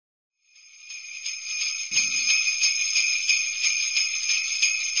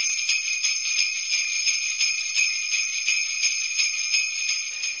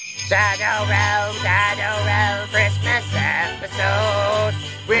Shadow Realm, Christmas episode.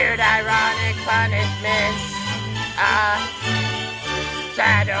 Weird, ironic punishments.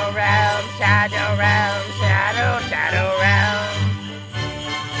 Shadow Realm, Shadow Realm.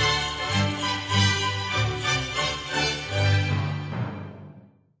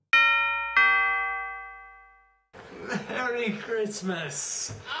 Merry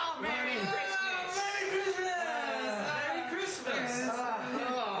Christmas! Oh, Merry Christmas! Merry Christmas! Alright,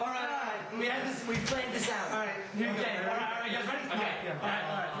 we planned this out. Alright, here we go. Alright, you guys ready? Okay.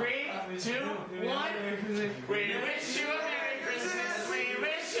 Alright, 3, 2, 1. We wish you a Merry Christmas. We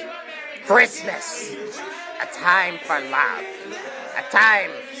wish you a Merry Christmas, a time for love, a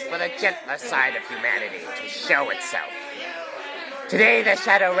time for the gentler side of humanity to show itself. Today, the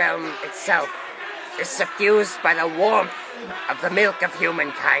Shadow Realm itself is suffused by the warmth of the milk of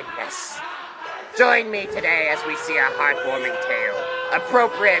human kindness. Join me today as we see a heartwarming tale,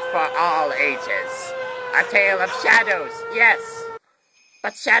 appropriate for all ages. A tale of shadows, yes,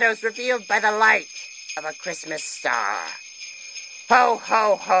 but shadows revealed by the light of a Christmas star. Ho,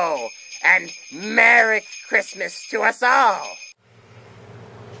 ho, ho, and Merry Christmas to us all!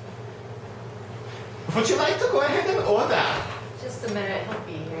 Would you like to go ahead and order? Just a minute, he'll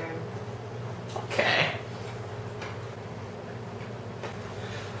be here. Okay.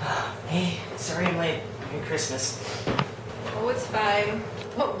 Hey, sorry I'm late. Merry Christmas. Oh, it's fine.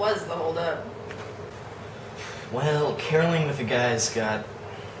 What was the holdup? Well, caroling with the guys got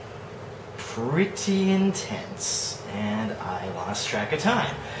pretty intense, and I lost track of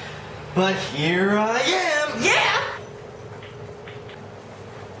time. But here I am! Yeah!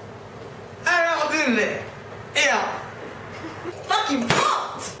 I'll do that. Yeah. Fucking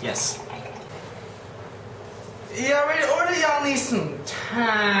pumped! Yes. You already ordered, y'all need some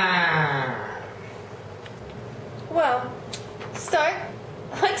time. Well, start.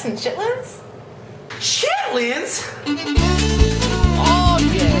 Like some chitlins? Chitlins? Oh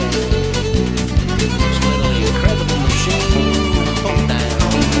yeah! This little incredible machine put down.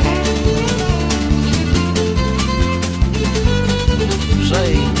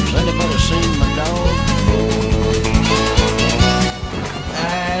 Say, has anybody seen my dog?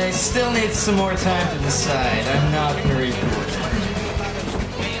 I still need some more time to decide. I'm not very good.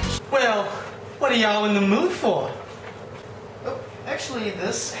 Well, what are y'all in the mood for? Oh, actually,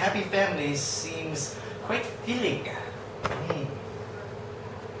 this happy family seems quite filling.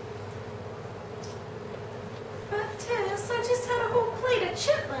 But Tess, I just had a whole plate of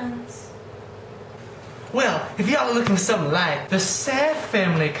chitlins. Well, if y'all are looking for something light, the Sad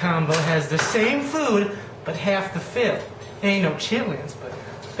Family combo has the same food, but half the fill. There ain't no chitlins, but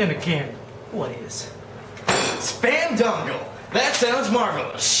then again, what is? Spann dongle! That sounds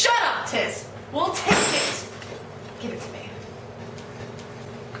marvelous! Shut up, Tess. We'll take it. Give it to me.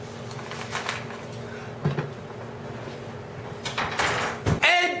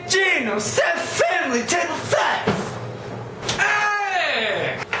 And GINO, Sad Family, table 5!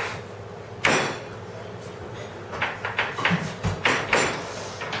 Hey!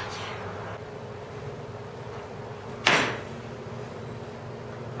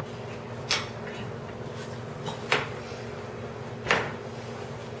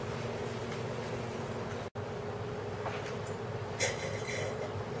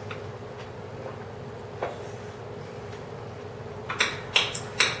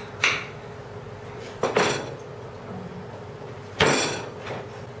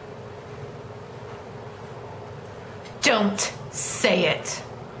 Don't say it.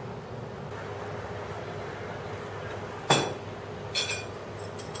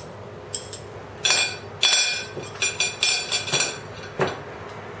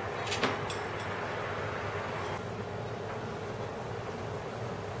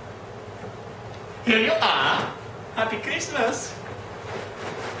 Here you are. Happy Christmas!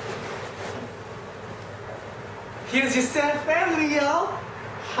 Here's your Sad Family, y'all.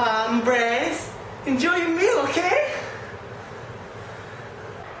 Hombres. Enjoy your meal, okay?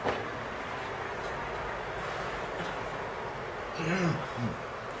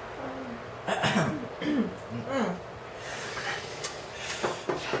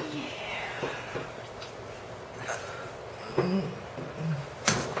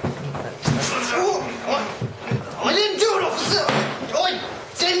 I didn't do it, officer. I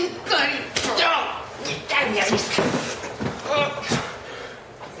didn't. Damn you.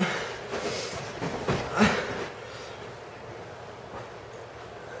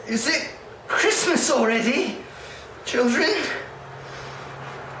 Is it Christmas already, children?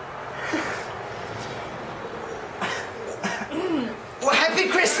 Well, happy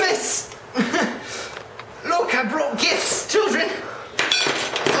Christmas! Look, I brought gifts, children.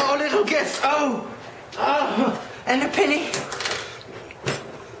 Oh,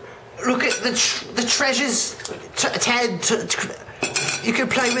 the treasures, Ted. You could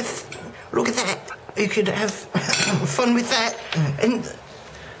play with. Look at that. You could have fun with that, and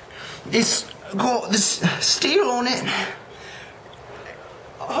it's got this steel on it.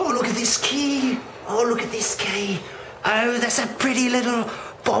 Oh, look at this key. Oh, look at this key. Oh, that's a pretty little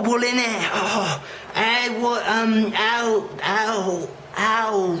bobble in it. Oh, what?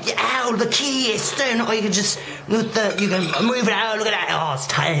 Ow, the key is stone. Or you can just you can move it out. Look at that. Oh, it's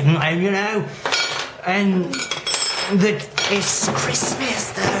tight, you know. And it's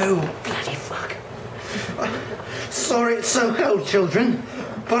Christmas though. Bloody fuck. Sorry it's so cold, children,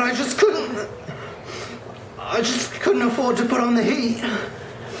 but I just couldn't afford to put on the heat.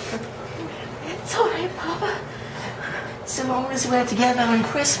 It's alright, Papa. So long as we're together on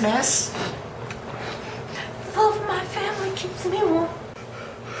Christmas. The love of my family keeps me warm.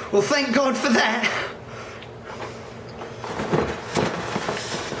 Well, thank God for that.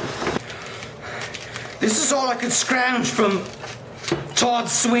 This is all I could scrounge from Todd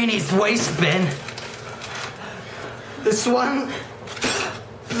Sweeney's waste bin. This one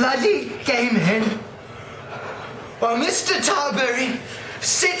bloody came in while Mr. Tarberry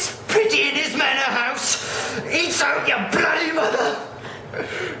sits pretty in his manor house, eats out your bloody mother.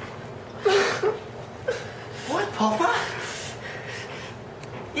 What, Papa?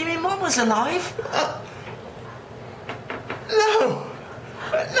 You mean Mom was alive? No.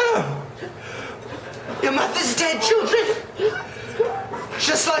 Your mother's dead, children.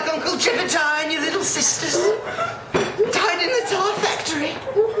 Just like Uncle Jip and I and your little sisters. Died in the tar factory.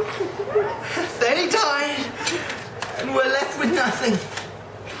 They died. And we're left with nothing.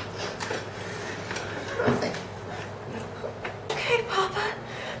 Nothing. Okay, Papa.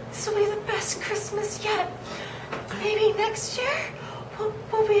 This will be the best Christmas yet. Maybe next year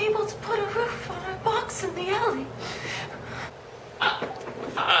we'll be able to put a roof on our box in the alley.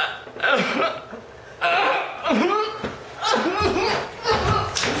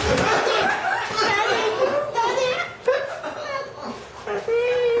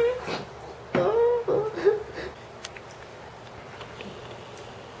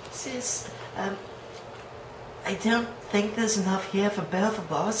 Sis, I don't think there's enough here for both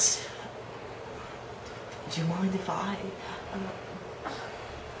of us. Do you mind if I...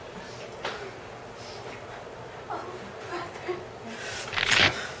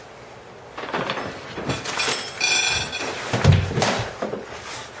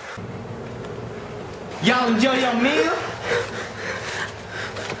 Y'all enjoy your meal?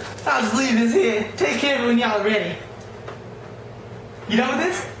 I'll just leave this here. Take care of it when y'all are ready. You done with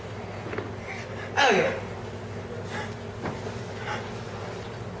this? Okay.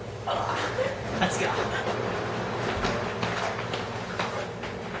 Let's go.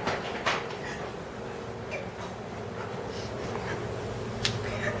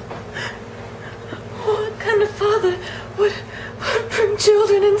 What kind of father would bring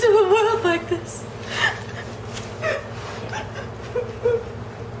children into a world like this?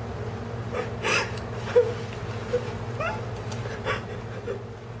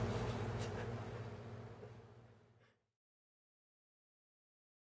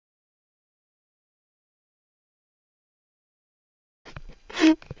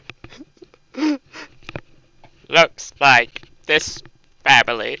 Looks like this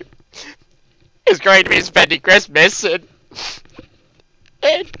family is going to be spending Christmas in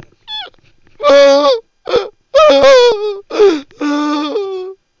the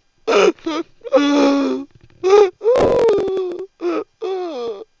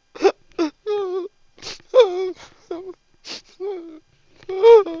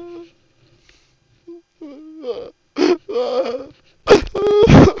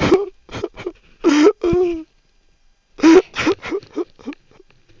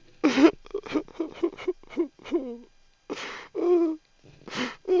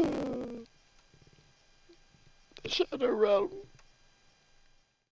Shadow Realm.